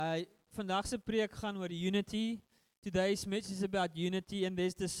vandag se preek gaan oor unity. Today's message is about unity, and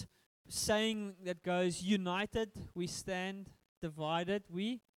there's this saying that goes, united we stand, divided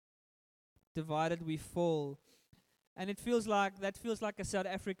we fall. And it feels like a South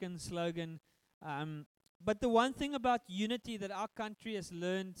African slogan. But the one thing about unity that our country has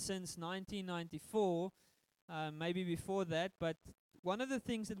learned since 1994, maybe before that, but one of the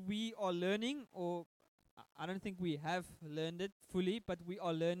things that we are learning, or I don't think we have learned it fully, but we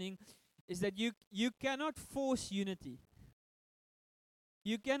are learning, is that you cannot force unity.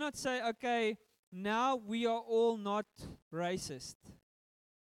 You cannot say, okay, now we are all not racist.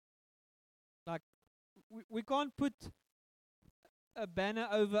 Like, we can't put a banner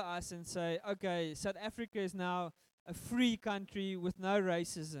over us and say, okay, South Africa is now a free country with no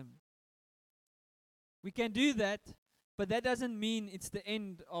racism. We can do that, but that doesn't mean it's the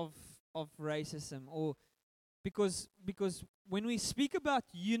end of racism, or because when we speak about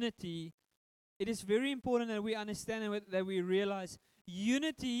unity, it is very important that we understand and that we realize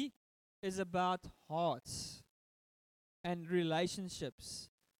unity is about hearts and relationships.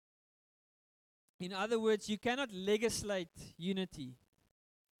 In other words, you cannot legislate unity.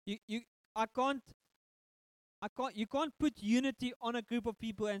 You can't put unity on a group of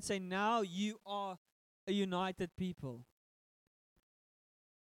people and say, now you are a united people.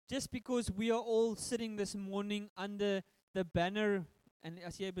 Just because we are all sitting this morning under the banner, and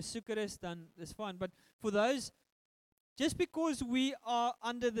as jy besoeker is, dan is fine. But for those, just because we are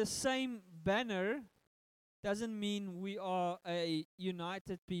under the same banner doesn't mean we are a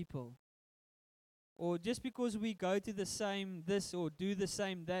united people. Or just because we go to the same this or do the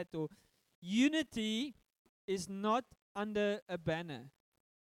same that, or unity is not under a banner,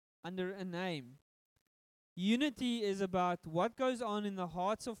 under a name. Unity is about what goes on in the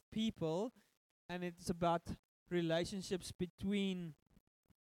hearts of people, and it's about relationships between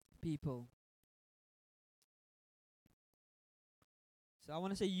people. So I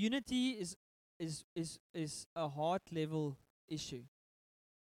want to say unity is a heart level issue.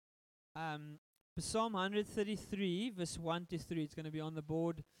 Psalm 133, verse 1 to 3, it's going to be on the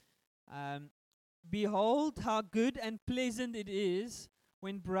board. Behold how good and pleasant it is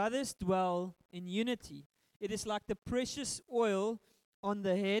when brothers dwell in unity. It is like the precious oil on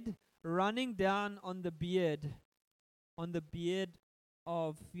the head, running down on the beard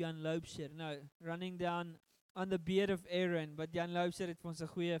of Jan Loubser. No, running down on the beard of Aaron. But Jan Loubser het vir ons 'n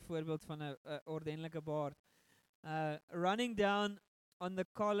goeie voorbeeld van 'n ordentlike baard. Running down on the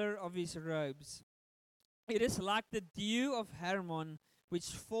collar of his robes. It is like the dew of Hermon, which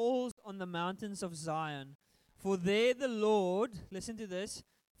falls on the mountains of Zion. For there the Lord, listen to this,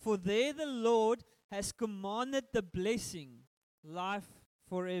 for there the Lord has commanded the blessing, life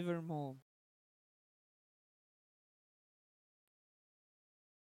forevermore.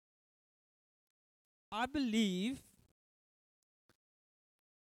 I believe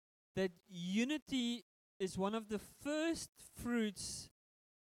that unity is one of the first fruits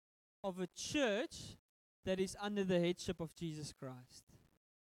of a church that is under the headship of Jesus Christ.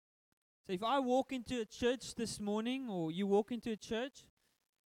 So if I walk into a church this morning, or you walk into a church,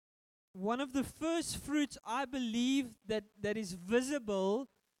 one of the first fruits I believe that is visible,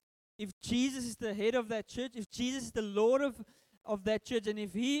 if Jesus is the head of that church, if Jesus is the Lord of that church, and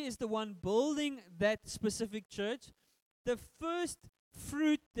if He is the one building that specific church, the first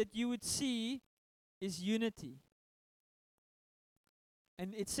fruit that you would see is unity.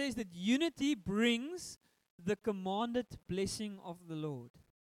 And it says that unity brings the commanded blessing of the Lord.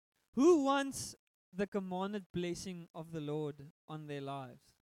 Who wants the commanded blessing of the Lord on their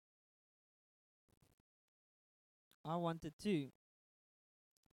lives? I want it too.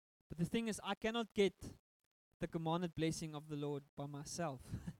 But the thing is, I cannot get the commanded blessing of the Lord by myself.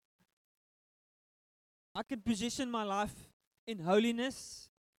 I can position my life in holiness.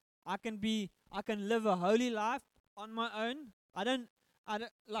 I can live a holy life on my own. I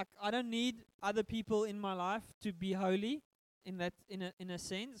don't need other people in my life to be holy in a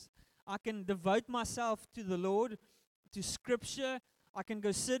sense. I can devote myself to the Lord, to Scripture. I can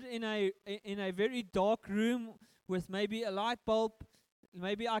go sit in a very dark room with maybe a light bulb.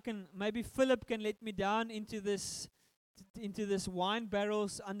 Maybe Philip can let me down into this wine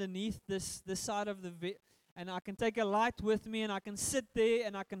barrels underneath this side of the and I can take a light with me, and I can sit there,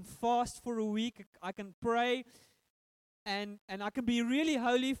 and I can fast for a week. I can pray, and I can be really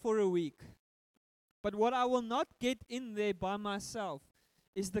holy for a week. But what I will not get in there by myself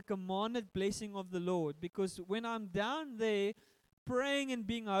is the commanded blessing of the Lord. Because when I'm down there praying and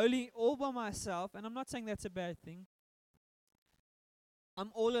being holy all by myself, and I'm not saying that's a bad thing,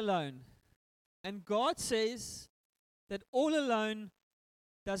 I'm all alone. And God says that all alone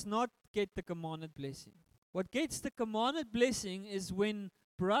does not get the commanded blessing. What gets the commanded blessing is when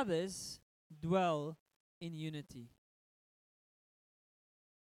brothers dwell in unity.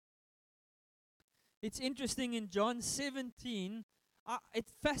 It's interesting in John 17, it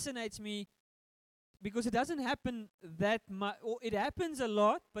fascinates me because it doesn't happen that much, or it happens a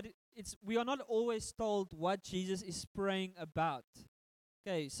lot, but we are not always told what Jesus is praying about.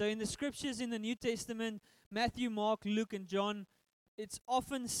 Okay, so in the scriptures in the New Testament, Matthew, Mark, Luke, and John, it's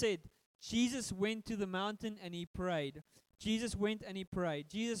often said, Jesus went to the mountain and he prayed. Jesus went and he prayed.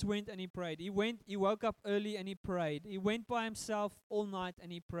 Jesus went and he prayed. He woke up early and he prayed. He went by himself all night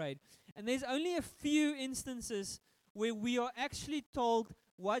and he prayed. And there's only a few instances where we are actually told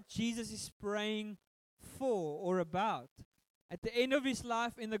what Jesus is praying for or about. At the end of his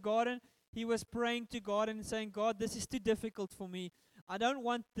life in the garden, he was praying to God and saying, God, this is too difficult for me. I don't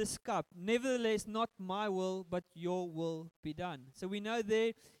want this cup. Nevertheless, not my will, but your will be done. So we know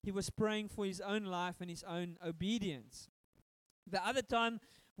there he was praying for his own life and his own obedience. The other time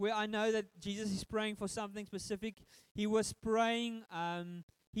where I know that Jesus is praying for something specific, he was praying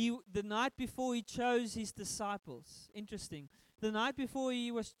the night before he chose his disciples. Interesting. The night before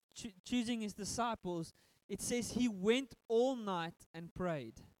he was choosing his disciples, it says he went all night and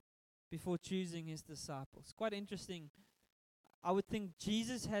prayed before choosing his disciples. Quite interesting. I would think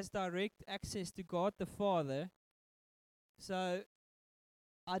Jesus has direct access to God the Father. So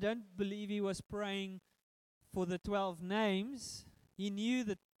I don't believe he was praying for the 12 names. He knew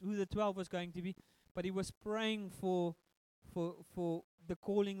that who the 12 was going to be, but he was praying for the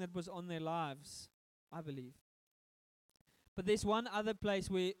calling that was on their lives, I believe. But there's one other place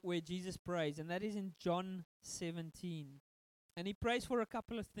where Jesus prays, and that is in John 17. And he prays for a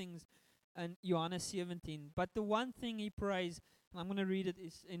couple of things in Johannes 17. But the one thing he prays, and I'm going to read it,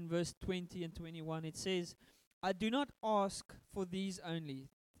 is in verse 20 and 21. It says, I do not ask for these only.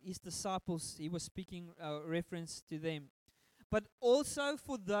 His disciples, he was speaking reference to them. But also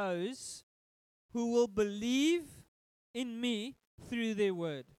for those who will believe in me through their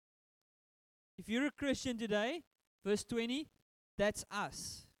word. If you're a Christian today, verse 20, that's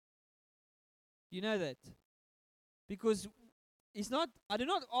us. You know that. Because it's not, I do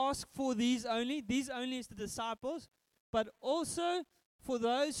not ask for these only is the disciples, but also for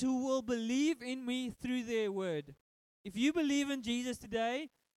those who will believe in me through their word. If you believe in Jesus today,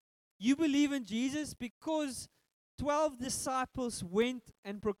 you believe in Jesus because 12 disciples went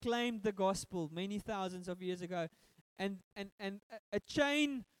and proclaimed the gospel many thousands of years ago. And a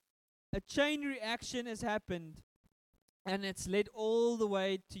chain reaction has happened, and it's led all the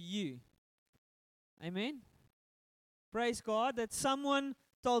way to you. Amen? Praise God that someone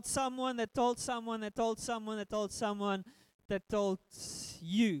told someone that told someone that told someone that told someone that told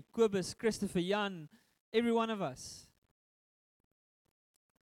you, Kobus, Christopher, Jan, every one of us.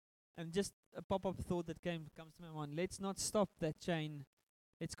 And just a pop-up thought that comes to my mind. Let's not stop that chain.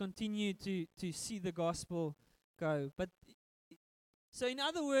 Let's continue to see the gospel go. But so in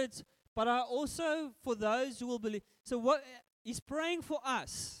other words, but I also for those who will believe. So what he's praying for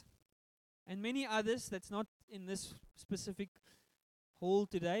us and many others that's not in this specific hall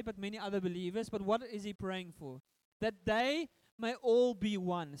today, but many other believers. But what is he praying for? That they may all be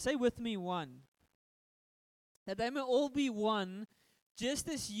one. Say with me, one. That they may all be one, just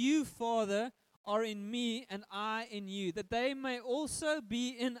as you, Father, are in me and I in you. That they may also be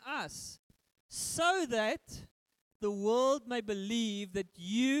in us, so that the world may believe that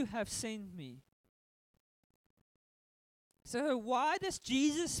you have sent me. So why does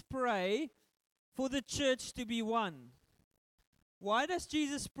Jesus pray for the church to be one? Why does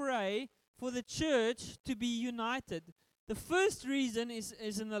Jesus pray for the church to be united? The first reason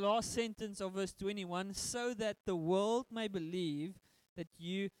is in the last sentence of verse 21, so that the world may believe that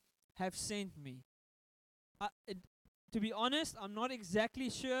you have sent me. To be honest, I'm not exactly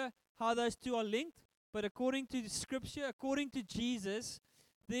sure how those two are linked, but according to the scripture, according to Jesus,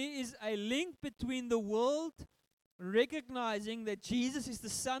 there is a link between the world recognizing that Jesus is the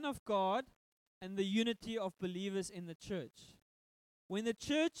Son of God and the unity of believers in the church. When the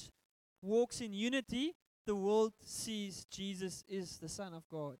church walks in unity, the world sees Jesus is the Son of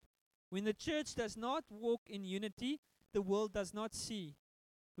God. When the church does not walk in unity, the world does not see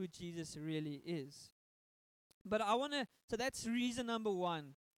who Jesus really is. But so that's reason number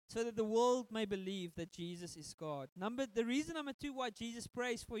one, so that the world may believe that Jesus is God. The reason number two why Jesus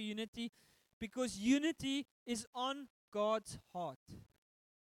prays for unity, because unity is on God's heart.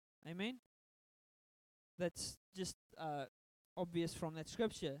 Amen? That's just obvious from that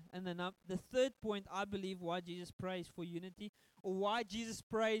scripture. And then the third point, I believe, why Jesus prays for unity, or why Jesus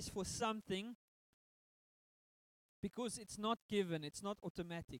prays for something, because it's not given, it's not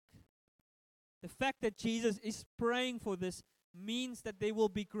automatic. The fact that Jesus is praying for this means that there will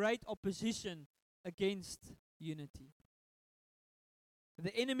be great opposition against unity.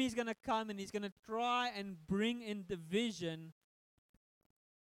 The enemy is going to come and he's going to try and bring in division.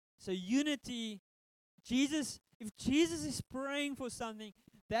 So unity, if Jesus is praying for something,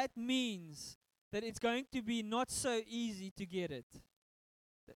 that means that it's going to be not so easy to get it.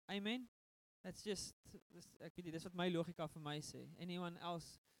 Amen? That's what my logika vir my sê. Anyone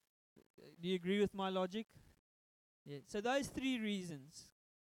else? Do you agree with my logic? Yeah. So those 3 reasons.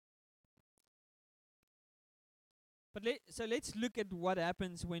 But let's look at what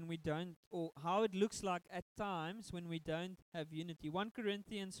happens when we don't, or how it looks like at times when we don't have unity. 1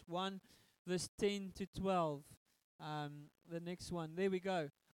 Corinthians 1 verse 10 to 12. The next one. There we go.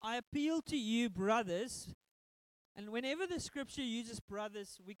 I appeal to you, brothers. And whenever the scripture uses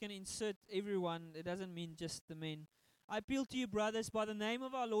brothers, we can insert everyone. It doesn't mean just the men. I appeal to you, brothers, by the name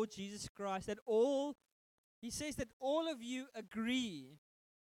of our Lord Jesus Christ, he says that all of you agree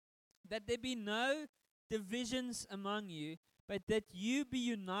that there be no divisions among you, but that you be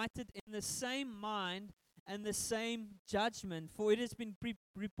united in the same mind and the same judgment. For it has been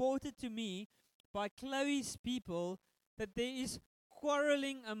reported to me by Chloe's people that there is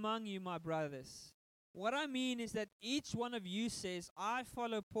quarreling among you, my brothers. What I mean is that each one of you says, I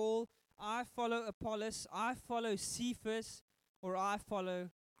follow Paul, I follow Apollos, I follow Cephas, or I follow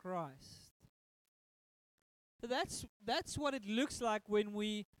Christ. So that's what it looks like when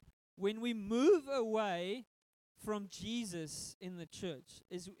we move away from Jesus in the church.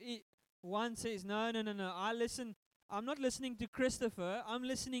 One says, no, I'm not listening to Christopher, I'm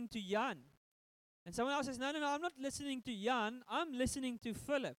listening to Jan. And someone else says, no, I'm not listening to Jan, I'm listening to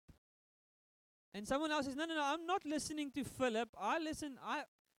Philip. And someone else says, no, I'm not listening to Philip. I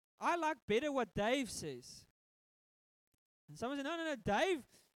like better what Dave says. And someone says, no,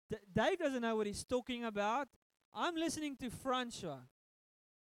 Dave doesn't know what he's talking about. I'm listening to Francois.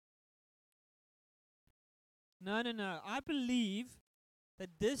 No. I believe that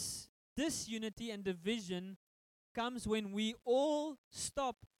this disunity and division comes when we all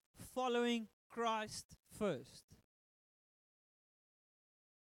stop following Christ first.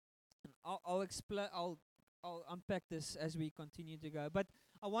 I'll explain. I'll unpack this as we continue to go. But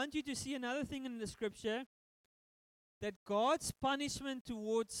I want you to see another thing in the scripture, that God's punishment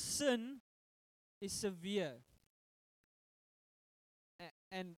towards sin is severe.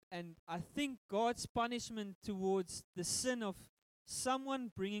 And I think God's punishment towards the sin of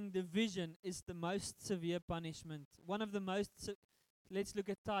someone bringing division is the most severe punishment. One of the most. Let's look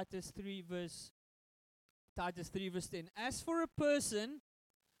at Titus 3 verse 10. As for a person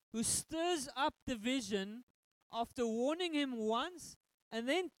who stirs up division after warning him once and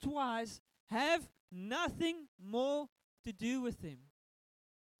then twice, have nothing more to do with him.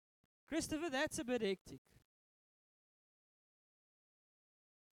 Christopher, that's a bit hectic.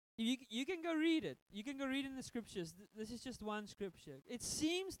 You can go read it. You can go read in the scriptures. This is just one scripture. It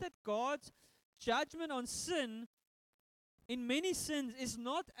seems that God's judgment on sin, in many sins, is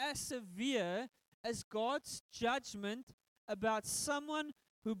not as severe as God's judgment about someone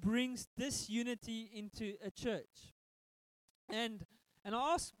who brings disunity into a church. And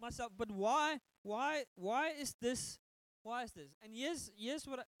I ask myself, but why is this? Why is this? And here's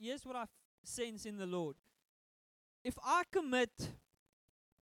what I sense in the Lord. If I commit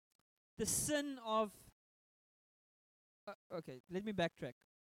the sin of okay, let me backtrack.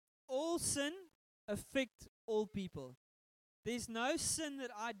 All sin affects all people. There's no sin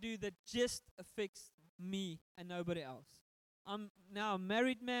that I do that just affects me and nobody else. I'm now a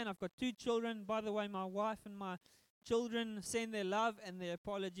married man. I've got 2 children. By the way, my wife and my children send their love and their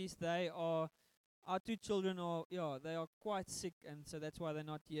apologies. Our 2 children they are quite sick, and so that's why they're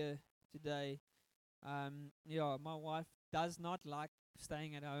not here today. My wife does not like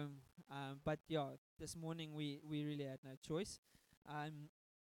staying at home. But this morning we really had no choice.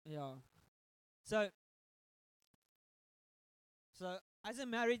 So as a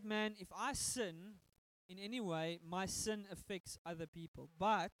married man, if I sin in any way, my sin affects other people.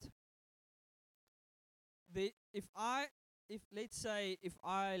 But if let's say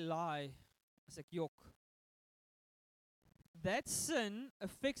I lie, as a yok, that sin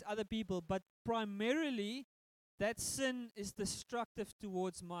affects other people, but primarily that sin is destructive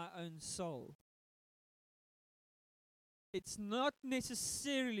towards my own soul. It's not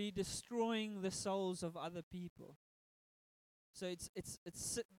necessarily destroying the souls of other people. So it's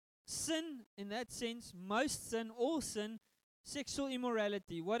sin in that sense. Most sin, all sin, sexual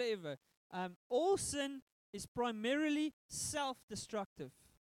immorality, whatever. All sin is primarily self-destructive.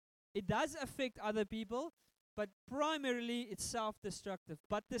 It does affect other people, but primarily it's self-destructive.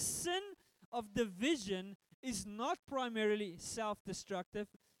 But the sin of division is not primarily self-destructive.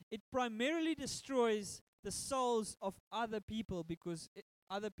 It primarily destroys the souls of other people because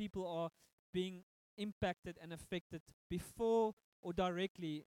other people are being impacted and affected before or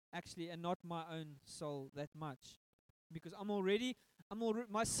directly, actually, and not my own soul that much. Because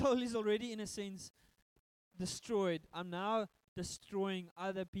my soul is already, in a sense, destroyed. I'm now destroying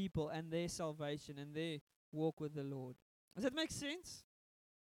other people and their salvation and their walk with the Lord. Does that make sense?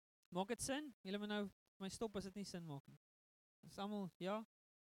 Maak dit sin? Julle moet nou my stop as dit nie sin maak nie. Is almal, ja?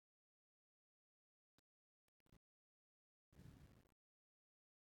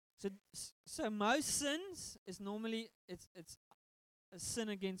 So most sins is normally it's a sin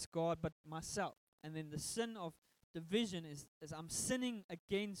against God, but myself. And then the sin of division is I'm sinning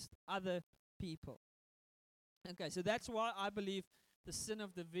against other people. Okay, so that's why I believe the sin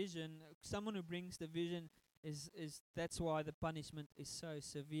of division, someone who brings division, is that's why the punishment is so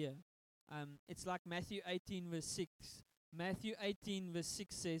severe. It's like Matthew 18 verse 6. Matthew 18 verse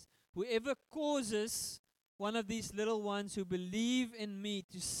 6 says, "Whoever causes one of these little ones who believe in me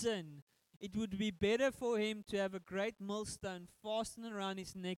to sin, it would be better for him to have a great millstone fastened around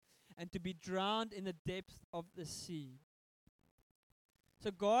his neck and to be drowned in the depth of the sea." So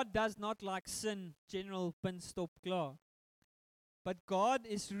God does not like sin, general pin stop klaar. But God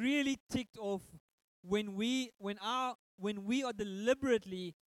is really ticked off when we are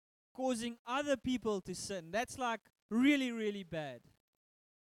deliberately causing other people to sin. That's like really, really bad.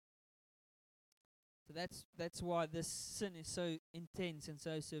 So that's why this sin is so intense and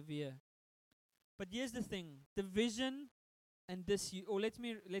so severe. But here's the thing: division and or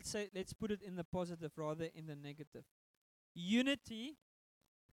let's put it in the positive rather in the negative. Unity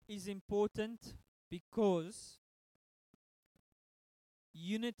is important because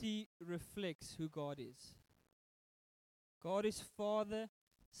unity reflects who God is. God is Father,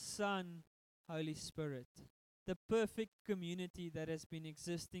 Son, Holy Spirit. The perfect community that has been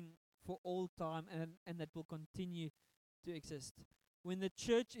existing for all time and that will continue to exist. When the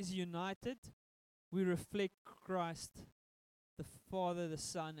church is united, we reflect Christ, the Father, the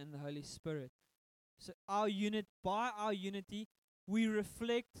Son, and the Holy Spirit. So by our unity, we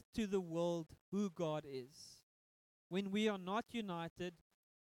reflect to the world who God is. When we are not united,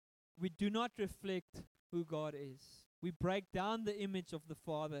 we do not reflect who God is. We break down the image of the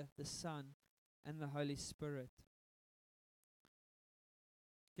Father, the Son, and the Holy Spirit.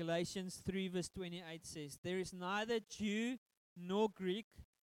 Galatians 3 verse 28 says, "There is neither Jew nor Greek,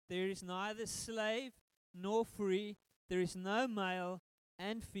 there is neither slave nor free, there is no male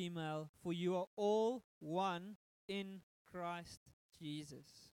and female, for you are all one in Christ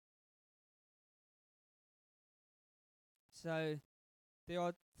Jesus." So there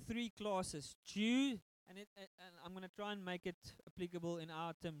are three classes: Jew, and I'm going to try and make it applicable in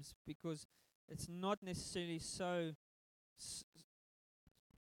our terms because it's not necessarily so.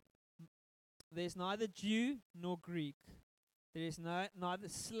 There's neither Jew nor Greek. There is neither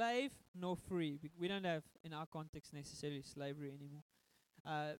slave nor free. We don't have, in our context, necessarily slavery anymore.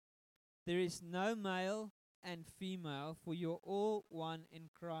 There is no male and female, for you're all one in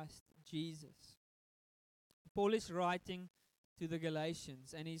Christ Jesus. Paul is writing to the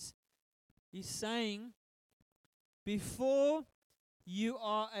Galatians, and he's saying, before you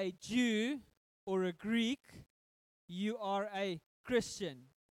are a Jew or a Greek, you are a Christian.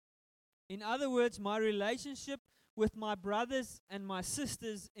 In other words, my relationship with my brothers and my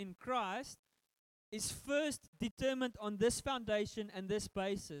sisters in Christ is first determined on this foundation and this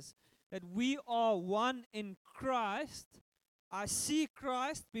basis, that we are one in Christ. I see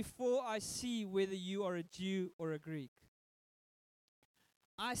Christ before I see whether you are a Jew or a Greek.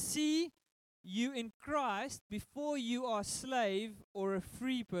 I see you in Christ before you are a slave or a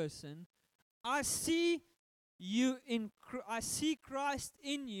free person. I see Christ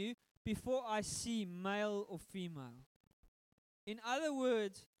in you before I see male or female. In other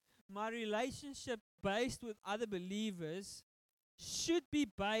words, my relationship based with other believers should be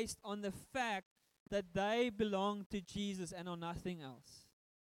based on the fact that they belong to Jesus and are nothing else.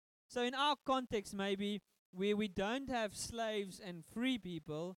 So in our context, maybe where we don't have slaves and free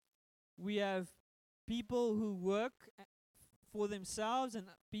people, we have people who work for themselves and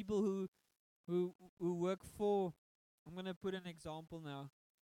people who work for. I'm going to put an example now.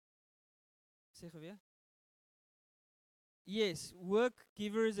 Zeg weer. Yes, work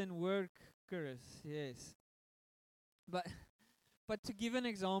givers and workers. Yes. But to give an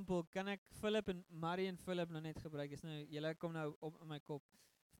example, kan ek Philip en Murray en Philip nou net gebruik? Is nou julle kom nou op in my kop.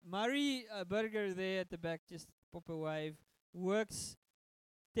 Murray Burger there at the back, just pop a wave, works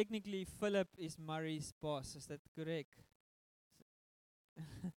technically Philip is Murray's boss. Is that correct?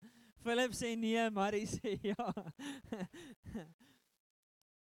 Philip sê nee, Murray sê ja.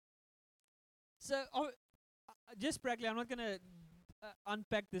 So, just practically, I'm not going to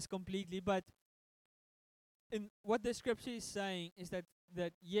unpack this completely, but in what the scripture is saying is that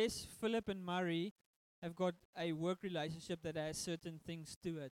yes, Philip and Murray have got a work relationship that has certain things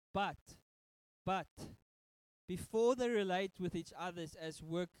to it, but before they relate with each other as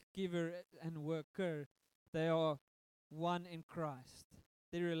work giver and worker, they are one in Christ.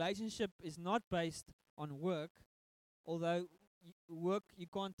 Their relationship is not based on work, although work, you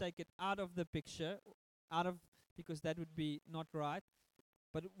can't take it out of the picture, because that would be not right.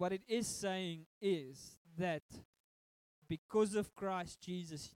 But what it is saying is that because of Christ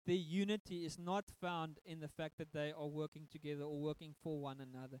Jesus, their unity is not found in the fact that they are working together or working for one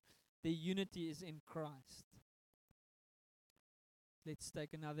another. Their unity is in Christ. Let's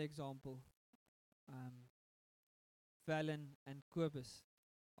take another example. Valen and Kobus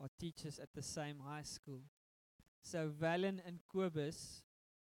are teachers at the same high school. So Valen and Kobus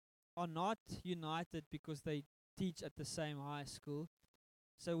are not united because they teach at the same high school.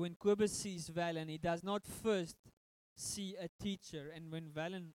 So when Kobus sees Valen, he does not first see a teacher. And when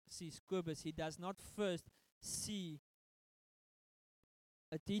Valen sees Kobus, he does not first see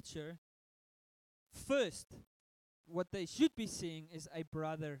a teacher. First, what they should be seeing is a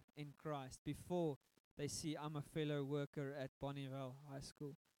brother in Christ before they see I'm a fellow worker at Bonnievale High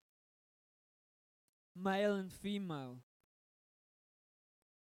School. Male and female.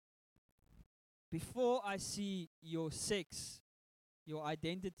 Before I see your sex, your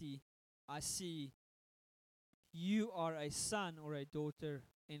identity, I see you are a son or a daughter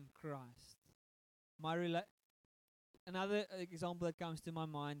in Christ. Another example that comes to my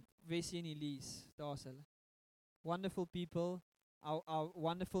mind, Wessie and Elise, daar's hulle. Wonderful people, our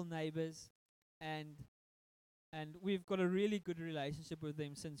wonderful neighbors, and we've got a really good relationship with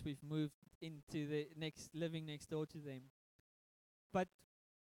them since we've moved into living next door to them. But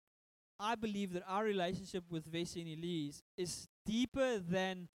I believe that our relationship with Wessie and Elise is deeper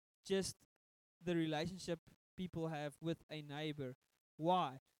than just the relationship people have with a neighbor.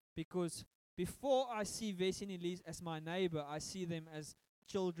 Why? Because before I see Wessie and Elise as my neighbor, I see them as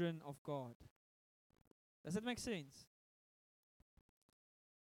children of God. Does that make sense?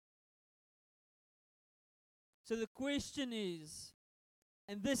 So the question is,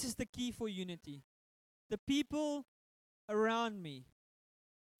 and this is the key for unity, the people around me,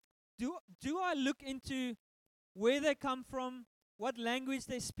 do I look into where they come from, what language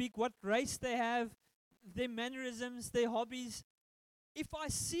they speak, what race they have, their mannerisms, their hobbies? If I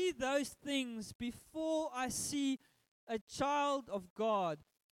see those things before I see a child of God,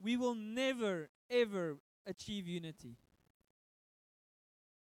 we will never, ever achieve unity.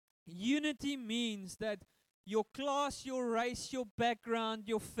 Unity means that your class, your race, your background,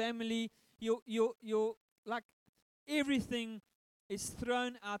 your family, your like everything is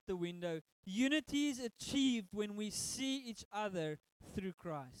thrown out the window. Unity is achieved when we see each other through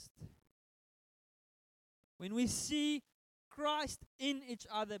Christ. When we see Christ in each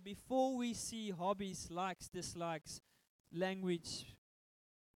other before we see hobbies, likes, dislikes, language.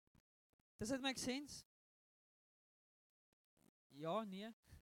 Does that make sense? Ja, nee.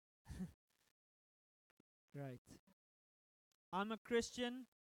 Right. I'm a Christian.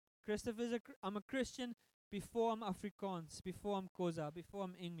 Christopher's I'm a Christian before I'm Afrikaans, before I'm Xhosa, before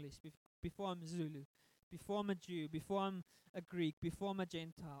I'm English, before I'm Zulu, before I'm a Jew, before I'm a Greek, before I'm a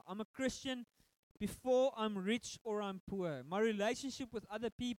Gentile. I'm a Christian before I'm rich or I'm poor. My relationship with other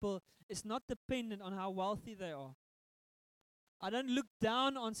people is not dependent on how wealthy they are. I don't look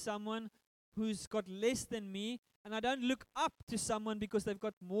down on someone who's got less than me, and I don't look up to someone because they've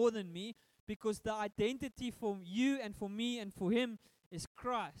got more than me, because the identity for you and for me and for him is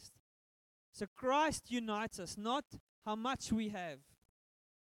Christ. So Christ unites us, not how much we have.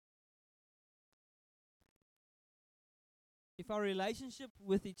 If our relationship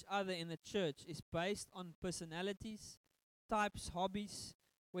with each other in the church is based on personalities, types, hobbies,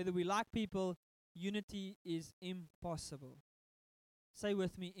 whether we like people, unity is impossible. Say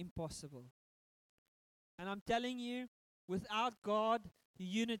with me, impossible. And I'm telling you, without God,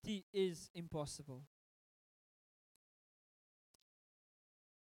 unity is impossible.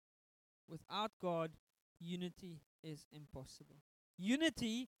 Without God, unity is impossible.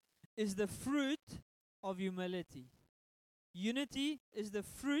 Unity is the fruit of humility. Unity is the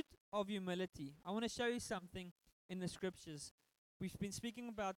fruit of humility. I want to show you something in the scriptures. We've been speaking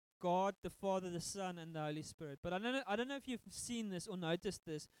about God, the Father, the Son, and the Holy Spirit. But I don't know if you've seen this or noticed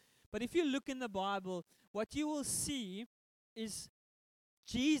this. But if you look in the Bible, what you will see is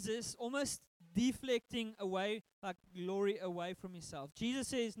Jesus almost deflecting away, like glory away from himself. Jesus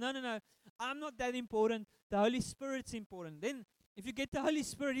says, no, no, no, I'm not that important. The Holy Spirit's important. Then if you get the Holy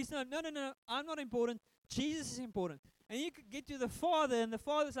Spirit, he's not, no, no, no, I'm not important. Jesus is important. And you could get to the Father, and the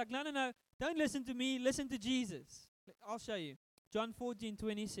Father's like, no, no, no, don't listen to me, listen to Jesus. I'll show you. John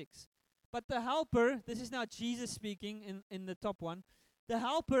 14:26. But the Helper, this is now Jesus speaking in the top one. The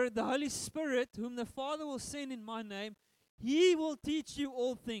Helper, the Holy Spirit, whom the Father will send in my name, he will teach you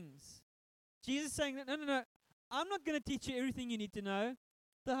all things. Jesus saying that, no, no, no, I'm not going to teach you everything you need to know.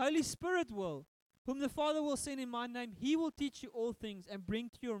 The Holy Spirit will, whom the Father will send in my name, he will teach you all things and bring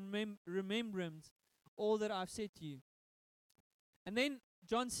to your remembrance all that I've said to you. And then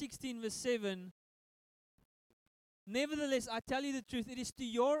John 16 verse 7, nevertheless, I tell you the truth, it is to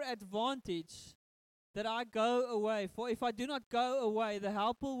your advantage that I go away. For if I do not go away, the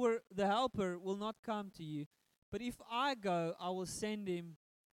Helper will not come to you. But if I go, I will send him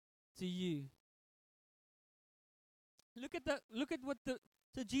to you. Look at what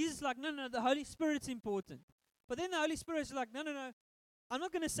so Jesus is like, no, no, the Holy Spirit's important. But then the Holy Spirit's like, no, no, no, I'm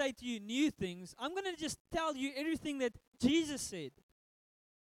not going to say to you new things. I'm going to just tell you everything that Jesus said.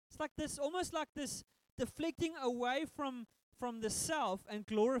 It's like this, almost like this deflecting away from the self and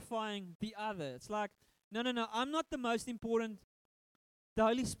glorifying the other. It's like, no, no, no, I'm not the most important. The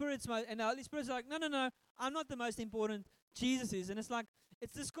Holy Spirit's and the Holy Spirit's like, no, no, no, I'm not the most important. Jesus is. And it's like,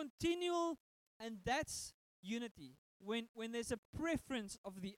 it's this continual, and that's unity. When there's a preference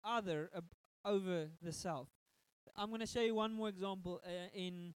of the other over the self. I'm going to show you one more example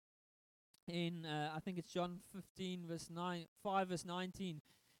in I think it's John 15 verse 5 verse 19.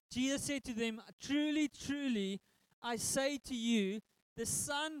 Jesus said to them, truly, truly, I say to you, the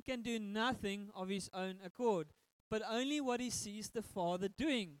Son can do nothing of his own accord, but only what he sees the Father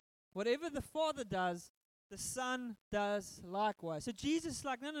doing. Whatever the Father does, the Son does likewise. So Jesus is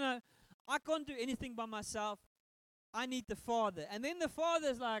like, no, no, no, I can't do anything by myself. I need the Father. And then the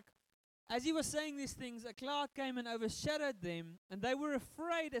Father's like, as he was saying these things, a cloud came and overshadowed them, and they were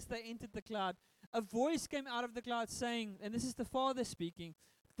afraid as they entered the cloud. A voice came out of the cloud saying, and this is the Father speaking,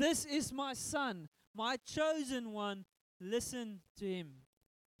 this is my Son, my chosen one, listen to him.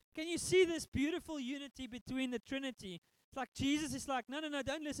 Can you see this beautiful unity between the Trinity? It's like Jesus is like, no, no, no,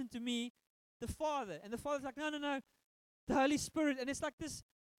 don't listen to me, the Father. And the Father's like, no, no, no, the Holy Spirit. And it's like this,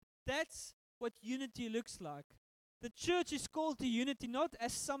 that's what unity looks like. The church is called to unity, not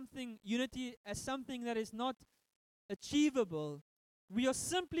as something that is not achievable. We are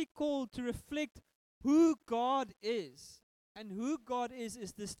simply called to reflect who God is. And who God is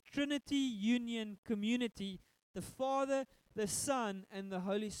this Trinity union community, the Father, the Son, and the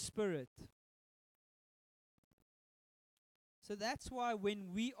Holy Spirit. So that's why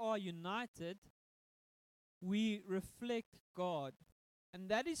when we are united, we reflect God. And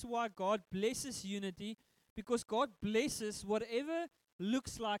that is why God blesses unity, because God blesses whatever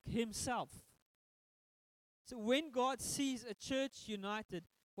looks like himself. So when God sees a church united,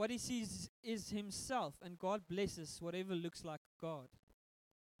 what he sees is himself, and God blesses whatever looks like God.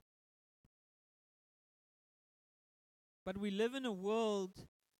 But we live in a world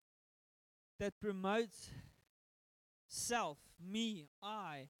that promotes self, me,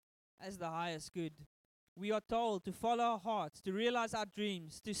 I, as the highest good. We are told to follow our hearts, to realize our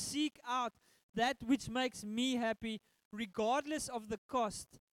dreams, to seek out that which makes me happy, regardless of the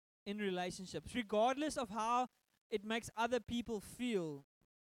cost in relationships, regardless of how it makes other people feel.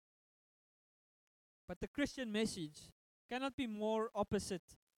 But the Christian message cannot be more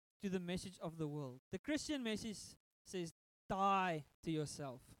opposite to the message of the world. The Christian message says, die to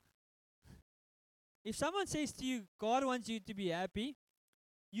yourself. If someone says to you, God wants you to be happy,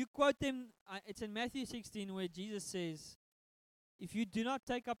 you quote them, it's in Matthew 16 where Jesus says, if you do not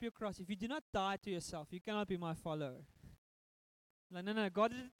take up your cross, if you do not die to yourself, you cannot be my follower. Like, no,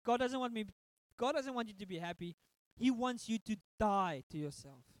 God doesn't want me. God doesn't want you to be happy. He wants you to die to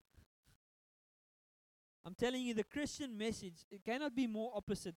yourself. I'm telling you, the Christian message, it cannot be more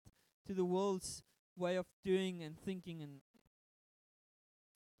opposite to the world's way of doing and thinking. And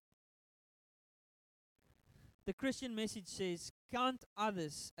the Christian message says, count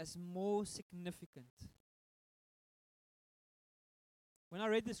others as more significant. When I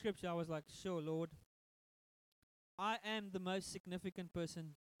read the scripture, I was like, sure, Lord, I am the most significant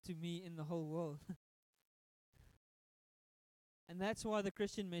person to me in the whole world. And that's why the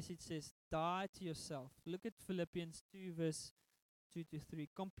Christian message says, die to yourself. Look at Philippians 2 verse 2 to 3.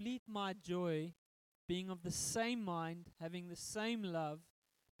 Complete my joy, being of the same mind, having the same love,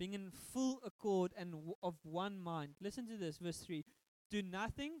 being in full accord and of one mind. Listen to this, verse 3. Do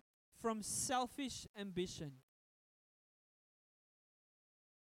nothing from selfish ambition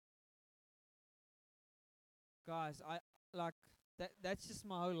guys, I like that's just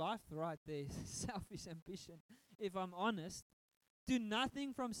my whole life right there. Selfish ambition. If I'm honest, do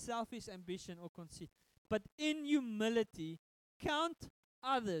nothing from selfish ambition or conceit, but in humility count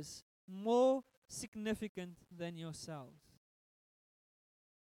others more significant than yourselves.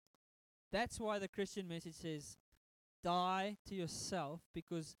 That's why the Christian message says, die to yourself,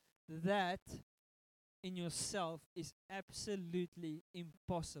 because that in yourself is absolutely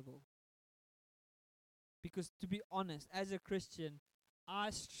impossible. Because to be honest, as a Christian, I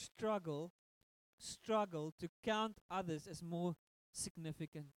struggle to count others as more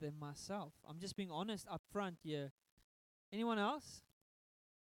significant than myself. I'm just being honest up front here. Anyone else?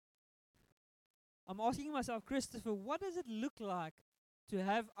 I'm asking myself, Christopher, what does it look like to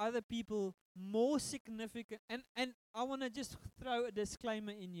have other people more significant? And I want to just throw a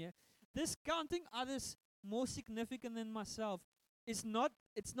disclaimer in here. This counting others more significant than myself is not,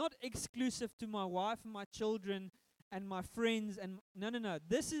 it's not exclusive to my wife and my children and my friends and no.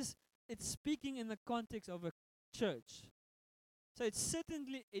 It's speaking in the context of a church. So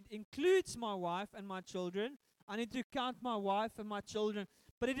it includes my wife and my children. I need to count my wife and my children.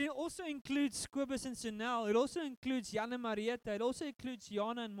 But it also includes Squibus and Sunel. It also includes Jan and Marietta. It also includes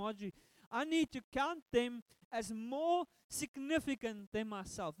Jana and Marjorie. I need to count them as more significant than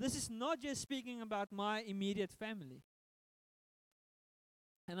myself. This is not just speaking about my immediate family.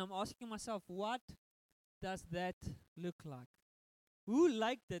 And I'm asking myself, what does that look like? Hoe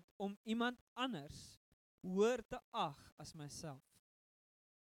lyk dit om iemand anders hoër te ag as myself?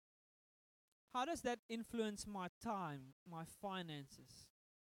 How does that influence my time, my finances,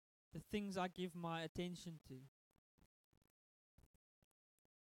 the things I give my attention to?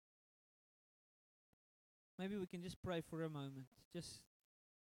 Maybe we can just pray for a moment. Just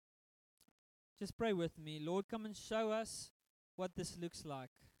pray with me. Lord, come and show us what this looks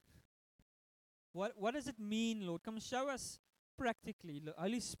like. What does it mean, Lord? Come show us practically.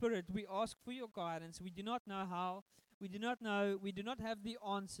 Holy Spirit, we ask for your guidance. We do not know how. We do not know. We do not have the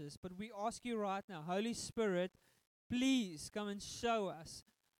answers. But we ask you right now, Holy Spirit, please come and show us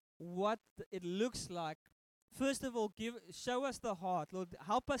what it looks like. First of all, show us the heart. Lord,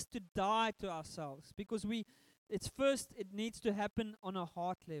 help us to die to ourselves. Because it needs to happen on a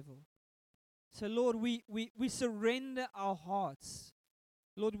heart level. So Lord, we surrender our hearts.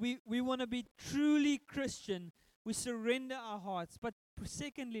 Lord, we want to be truly Christian. We surrender our hearts. But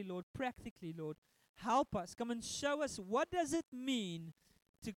secondly, Lord, practically, Lord, help us. Come and show us, what does it mean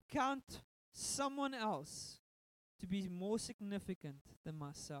to count someone else to be more significant than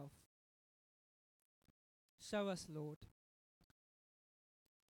myself? Show us, Lord.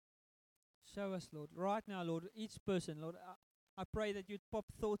 Show us, Lord. Right now, Lord, each person, Lord, I pray that you'd pop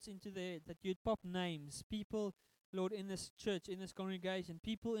thoughts into their head, that you'd pop names, people, Lord, in this church, in this congregation,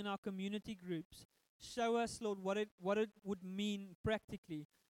 people in our community groups. Show us, Lord, what it would mean practically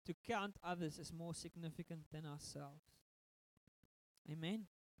to count others as more significant than ourselves. Amen.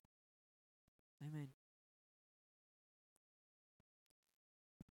 Amen.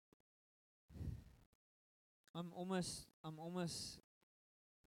 I'm almost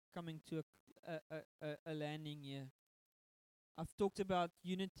coming to a landing here. I've talked about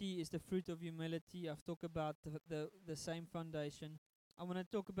unity is the fruit of humility. I've talked about the same foundation. I want to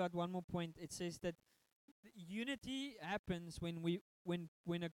talk about one more point. It says that unity happens when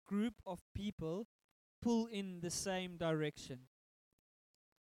a group of people pull in the same direction.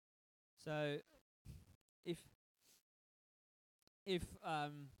 So if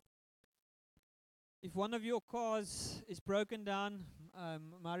one of your cars is broken down,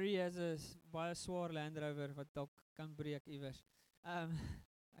 Marie has a baie swaar Land Rover wat dalk kan breek iewers.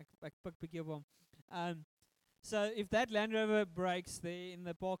 Ek pik bietjie op hom. So if that Land Rover breaks there in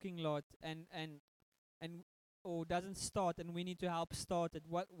the parking lot and or doesn't start and we need to help start it,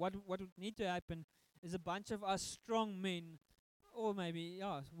 what would need to happen is a bunch of us strong men, or maybe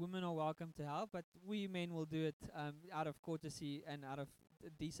women are welcome to help, but we men will do it out of courtesy and out of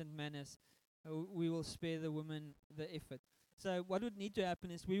decent manners. We will spare the women the effort. So what would need to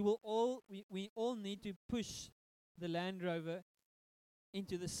happen is we all need to push the Land Rover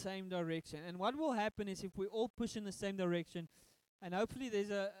into the same direction. And what will happen is if we all push in the same direction, and hopefully there's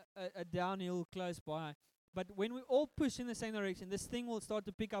a downhill close by, but when we all push in the same direction, this thing will start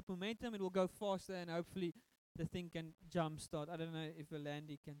to pick up momentum, it will go faster, and hopefully the thing can jumpstart. I don't know if a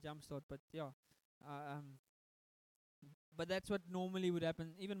Landy can jumpstart, but yeah. But that's what normally would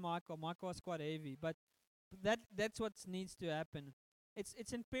happen. Even my car is quite heavy, but that's what needs to happen.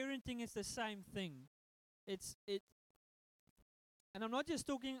 It's in parenting. It's the same thing. And I'm not just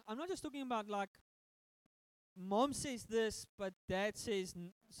talking about like mom says this, but dad says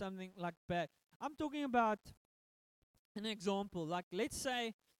something like bad. I'm talking about an example. Like, let's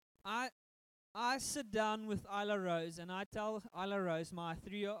say I I sit down with Isla Rose and I tell Isla Rose, our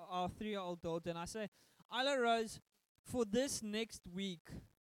 3-year-old daughter, and I say, Isla Rose, for this next week,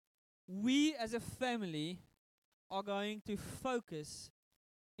 we as a family are going to focus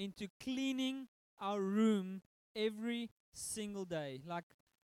into cleaning our room every single day. Like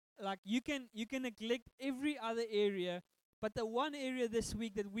you can neglect every other area, but the one area this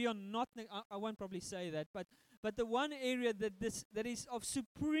week that we are not I won't probably say that, but the one area that is of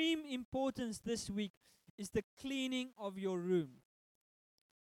supreme importance this week is the cleaning of your room.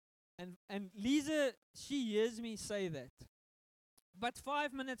 And Lisa, she hears me say that, but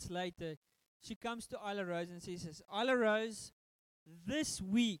 5 minutes later she comes to Isla Rose and she says, Isla Rose, this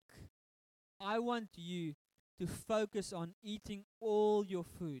week I want you to focus on eating all your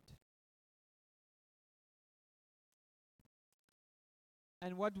food.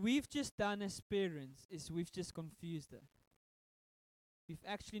 And what we've just done as parents is we've just confused her. We've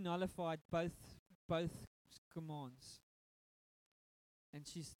actually nullified both commands. And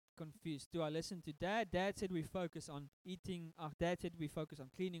she's confused. Do I listen to Dad? Dad said we focus on eating. Dad said we focus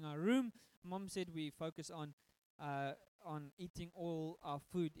on cleaning our room. Mom said we focus on eating all our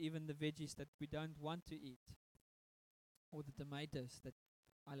food, even the veggies that we don't want to eat, or the tomatoes that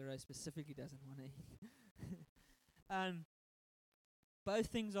Isla Rose specifically doesn't want to eat. Both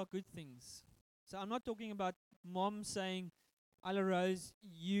things are good things. So I'm not talking about Mom saying, Isla Rose,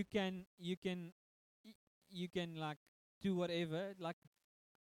 you can like do whatever. Like,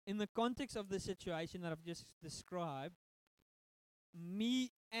 in the context of the situation that I've just described,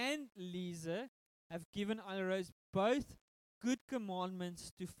 me and Lisa have given Isla Rose both good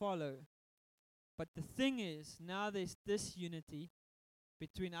commandments to follow. But the thing is, now there's disunity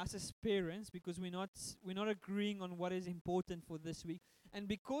between us as parents because we're not agreeing on what is important for this week, and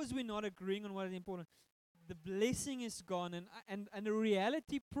because we're not agreeing on what is important, the blessing is gone, and the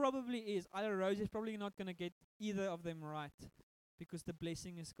reality probably is Isla Rose is probably not going to get either of them right because the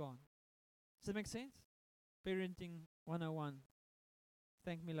blessing is gone. Does that make sense? Parenting 101.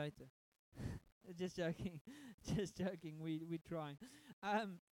 Thank me later. Just joking. Just joking. We're trying.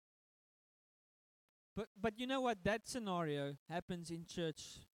 But you know what? That scenario happens in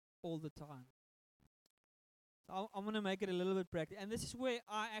church all the time. So I'm going to make it a little bit practical. And this is where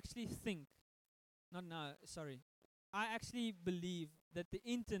I actually think, I actually believe that the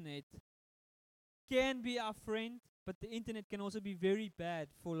internet can be our friend, but the internet can also be very bad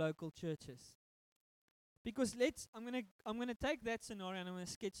for local churches. Because I'm gonna take that scenario and I'm gonna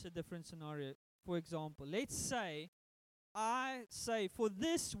sketch a different scenario. For example, let's say I say for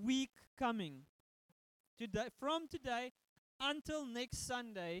this week coming, from today until next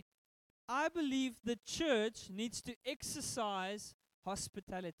Sunday, I believe the church needs to exercise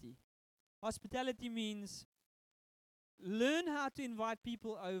hospitality. Hospitality means learn how to invite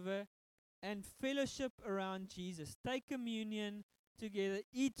people over and fellowship around Jesus. Take communion together,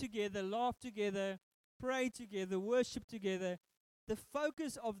 eat together, laugh together, pray together, worship together. The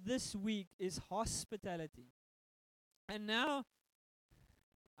focus of this week is hospitality. And now,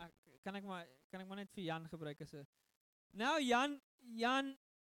 kan ek maar net vir Jan gebruik as 'n. Now Jan,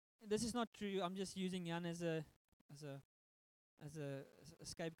 this is not true. I'm just using Jan as a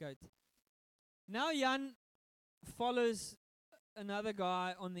scapegoat. Now Jan follows another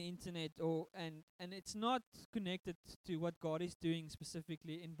guy on the internet, and it's not connected to what God is doing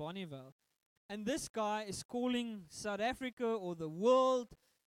specifically in Bonnievale. And this guy is calling South Africa or the world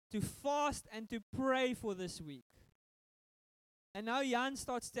to fast and to pray for this week. And now Jan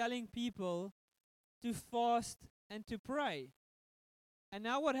starts telling people to fast and to pray. And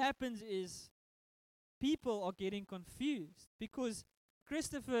now what happens is people are getting confused because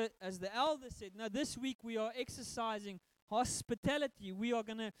Christopher, as the elder said, now this week we are exercising hospitality. We're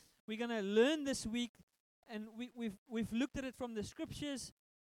gonna learn this week, and we've looked at it from the scriptures.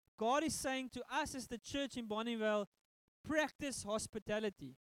 God is saying to us as the church in Bonnievale, practice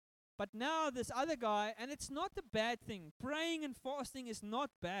hospitality. But now this other guy, and it's not a bad thing. Praying and fasting is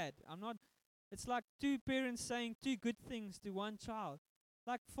not bad. It's like two parents saying two good things to one child.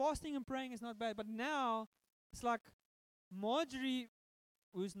 Like, fasting and praying is not bad. But now it's like Marjorie,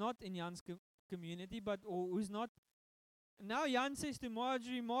 who's not in Jan's community, or who's not. Now Jan says to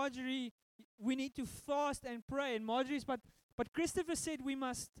Marjorie, we need to fast and pray. And Marjorie's, but Christopher said we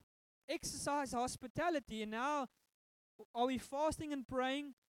must exercise hospitality. And now, are we fasting and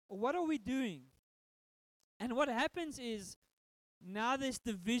praying? Or what are we doing? And what happens is, now there's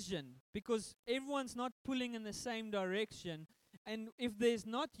division because everyone's not pulling in the same direction. And if there's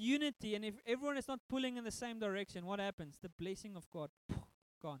not unity, and if everyone is not pulling in the same direction, what happens? The blessing of God,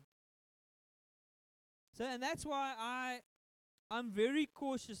 gone. So, and that's why I'm very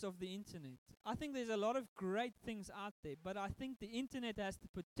cautious of the internet. I think there's a lot of great things out there, but I think the internet has the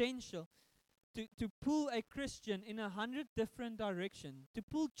potential to pull a Christian in 100 different directions, to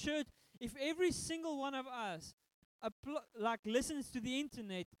pull church. If every single one of us listens to the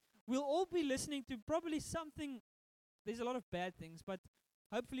internet, we'll all be listening to probably something. There's a lot of bad things, but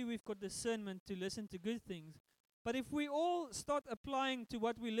hopefully we've got discernment to listen to good things. But if we all start applying to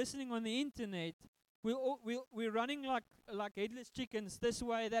what we're listening on the internet, we're running like headless chickens, this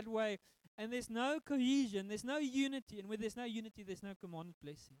way, that way, and there's no cohesion, there's no unity, and where there's no unity, there's no commanded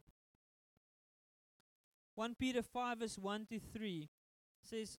blessing. 1 Peter 5 verse 1 to 3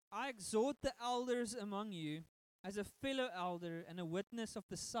 says, I exhort the elders among you as a fellow elder and a witness of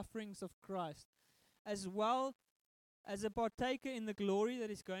the sufferings of Christ, as well as a partaker in the glory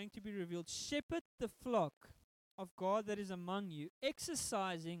that is going to be revealed. Shepherd the flock of God that is among you,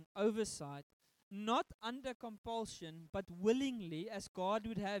 exercising oversight, not under compulsion, but willingly, as God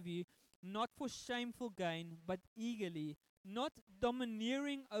would have you, not for shameful gain, but eagerly, not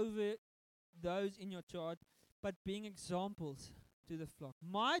domineering over those in your charge, but being examples to the flock.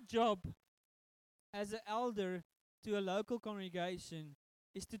 My job as an elder to a local congregation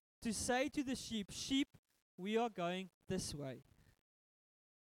is to say to the sheep, we are going this way.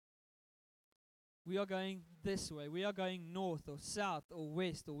 We are going this way. We are going north or south or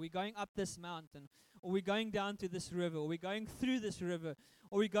west, or we're going up this mountain, or we're going down to this river, or we're going through this river,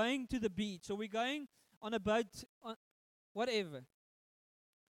 or we're going to the beach, or we're going on a boat, whatever.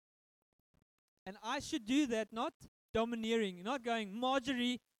 And I should do that, not domineering, not going,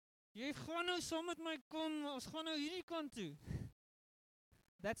 Marjorie, jy gaan nou saam met my kom, ons gaan nou hierdie kant toe.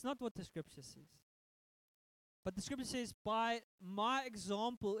 That's not what the scripture says. But the scripture says, by my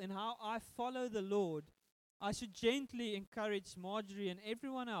example in how I follow the Lord, I should gently encourage Marjorie and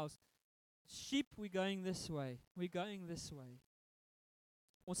everyone else. Sheep, we're going this way. We're going this way.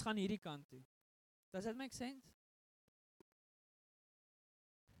 Ons gaan hierdie kant toe. Does that make sense?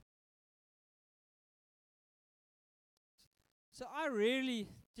 So I really,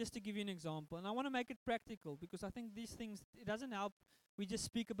 just to give you an example, and I want to make it practical, because I think these things, it doesn't help we just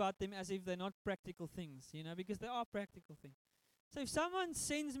speak about them as if they're not practical things, because they are practical things. So if someone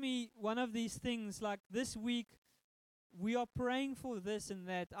sends me one of these things, like this week, we are praying for this and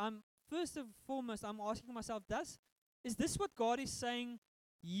that, first and foremost, I'm asking myself, is this what God is saying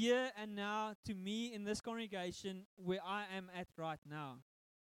here and now to me in this congregation where I am at right now?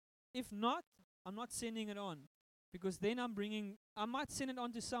 If not, I'm not sending it on. Because then I might send it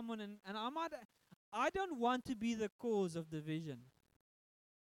on to someone, and I don't want to be the cause of division.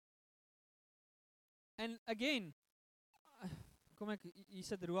 And again, you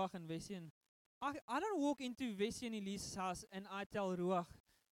said Ruach and Wessie, and I don't walk into Wessie and Elise's house and I tell Ruach,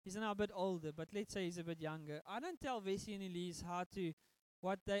 he's now a bit older, but let's say he's a bit younger. I don't tell Wessie and Elise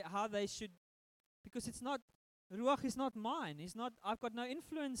how they should, because it's not, Ruach is not mine. I've got no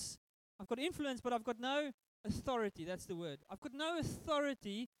influence. I've got influence, but I've got no authority. That's the word. I've got no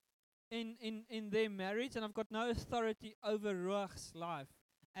authority in their marriage, and I've got no authority over Ruach's life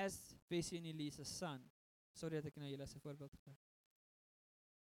as Wessie and Elise's son. Sorry dat ek nou julle as 'n voorbeeld gebruik.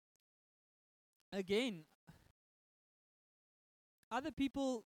 Again, other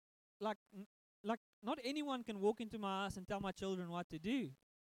people, like not anyone can walk into my house and tell my children what to do.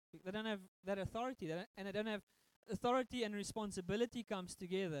 They don't have that authority, and they don't have authority, and responsibility comes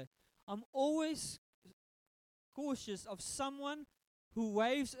together. I'm always cautious of someone who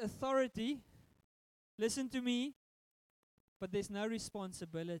waives authority. Listen to me, but there's no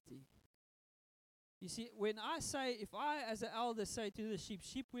responsibility. You see, when if I as an elder say to the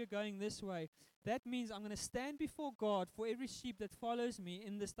sheep, we're going this way, that means I'm going to stand before God for every sheep that follows me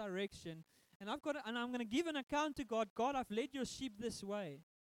in this direction, and I'm going to give an account to God. God, I've led your sheep this way.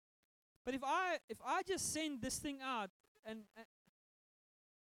 But if I just send this thing out, and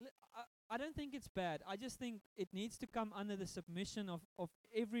I don't think it's bad. I just think it needs to come under the submission of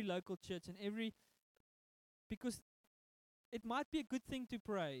every local church and because it might be a good thing to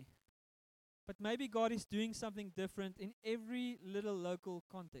pray, but maybe God is doing something different in every little local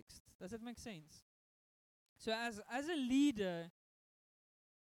context. Does that make sense? So as a leader,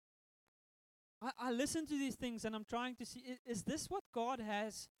 I listen to these things and I'm trying to see, is this what God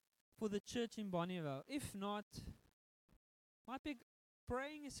has for the church in Bonnievale? If not,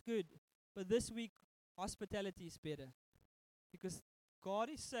 praying is good, but this week hospitality is better, because God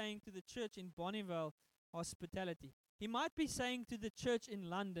is saying to the church in Bonnievale, hospitality. He might be saying to the church in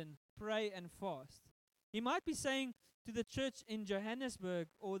London, pray and fast. He might be saying to the church in Johannesburg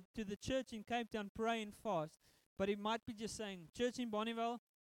or to the church in Cape Town, pray and fast. But he might be just saying, church in Bonnievale,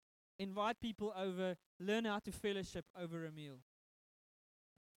 invite people over, learn how to fellowship over a meal.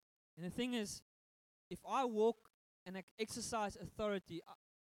 And the thing is, if I walk and exercise authority,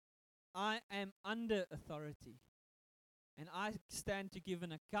 I am under authority. And I stand to give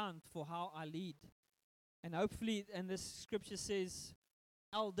an account for how I lead. And hopefully, and this scripture says,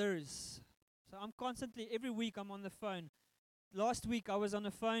 elders. So I'm constantly, every week I'm on the phone. Last week I was on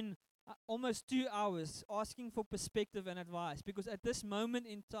the phone almost 2 hours asking for perspective and advice, because at this moment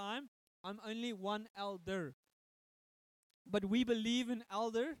in time, I'm only one elder. But we believe in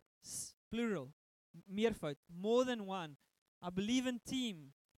elders, plural, meervoud, more than one. I believe in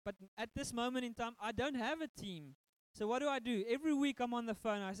team. But at this moment in time, I don't have a team. So what do? Every week I'm on the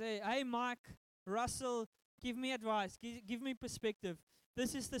phone. I say, hey, Mike, Russell, give me advice. Give me perspective.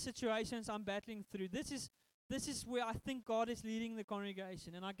 This is the situations I'm battling through. This is where I think God is leading the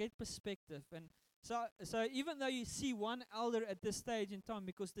congregation. And I get perspective. And so even though you see one elder at this stage in time,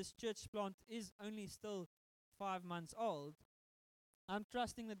 because this church plant is only still 5 months old, I'm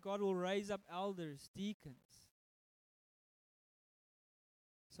trusting that God will raise up elders, deacons.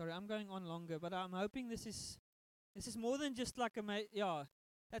 Sorry, I'm going on longer, but I'm hoping this is more than just like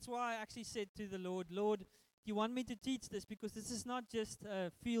that's why I actually said to the Lord, do you want me to teach this? Because this is not just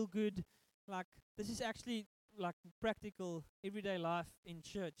feel good, like this is actually like practical everyday life in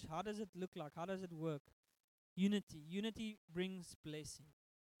church. How does it look like? How does it work? Unity brings blessing.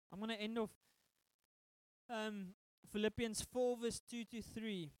 I'm going to end off Philippians 4 verse 2 to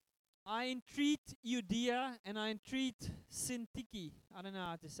 3. I entreat Judea and I entreat Syntyche. I don't know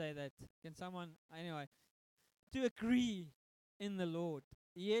how to say that. Can someone, anyway, to agree in the Lord.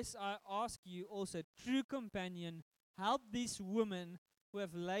 Yes, I ask you also, true companion, help these women who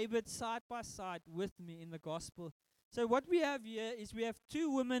have labored side by side with me in the gospel. So what we have here is we have 2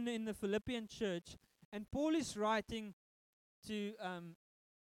 women in the Philippian church, and Paul is writing to, I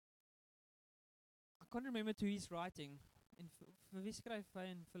can't remember to who he's writing. Vir wie skryf hy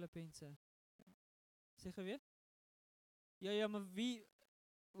in Filippense? Sê gou weer? Ja, maar wie,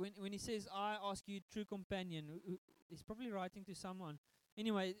 when he says, I ask you, true companion, he's probably writing to someone.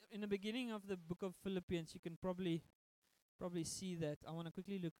 Anyway, in the beginning of the book of Philippians, you can probably see that. I want to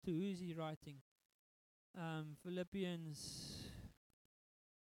quickly look to who is he writing. Philippians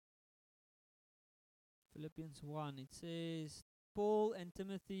 1, it says, Paul and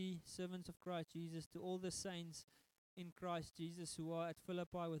Timothy, servants of Christ Jesus, to all the saints in Christ Jesus who are at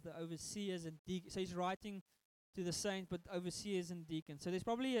Philippi with the overseers and deacons. So he's writing to the saints, but overseers and deacons. So there's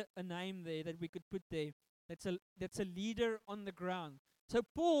probably a name there that we could put there. That's a leader on the ground. So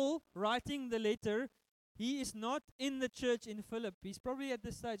Paul, writing the letter, he is not in the church in Philippi. He's probably at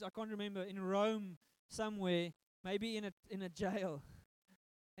this stage, I can't remember, in Rome somewhere, maybe in a jail.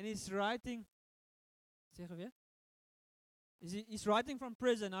 And he's writing. Zeg weer? He's writing from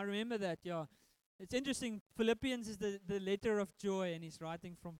prison. I remember that, yeah. It's interesting. Philippians is the letter of joy, and he's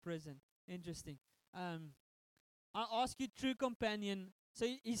writing from prison. Interesting. I ask you, true companion. So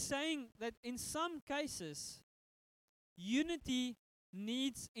he's saying that in some cases, unity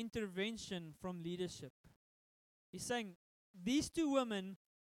needs intervention from leadership. He's saying these 2 women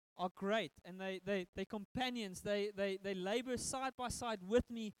are great, and they're companions. They labor side by side with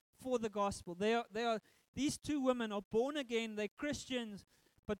me for the gospel. These 2 women are born again. They're Christians.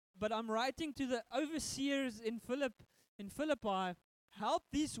 But I'm writing to the overseers in Philippi, help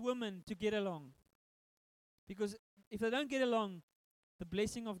these women to get along. Because if they don't get along, the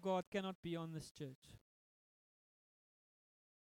blessing of God cannot be on this church.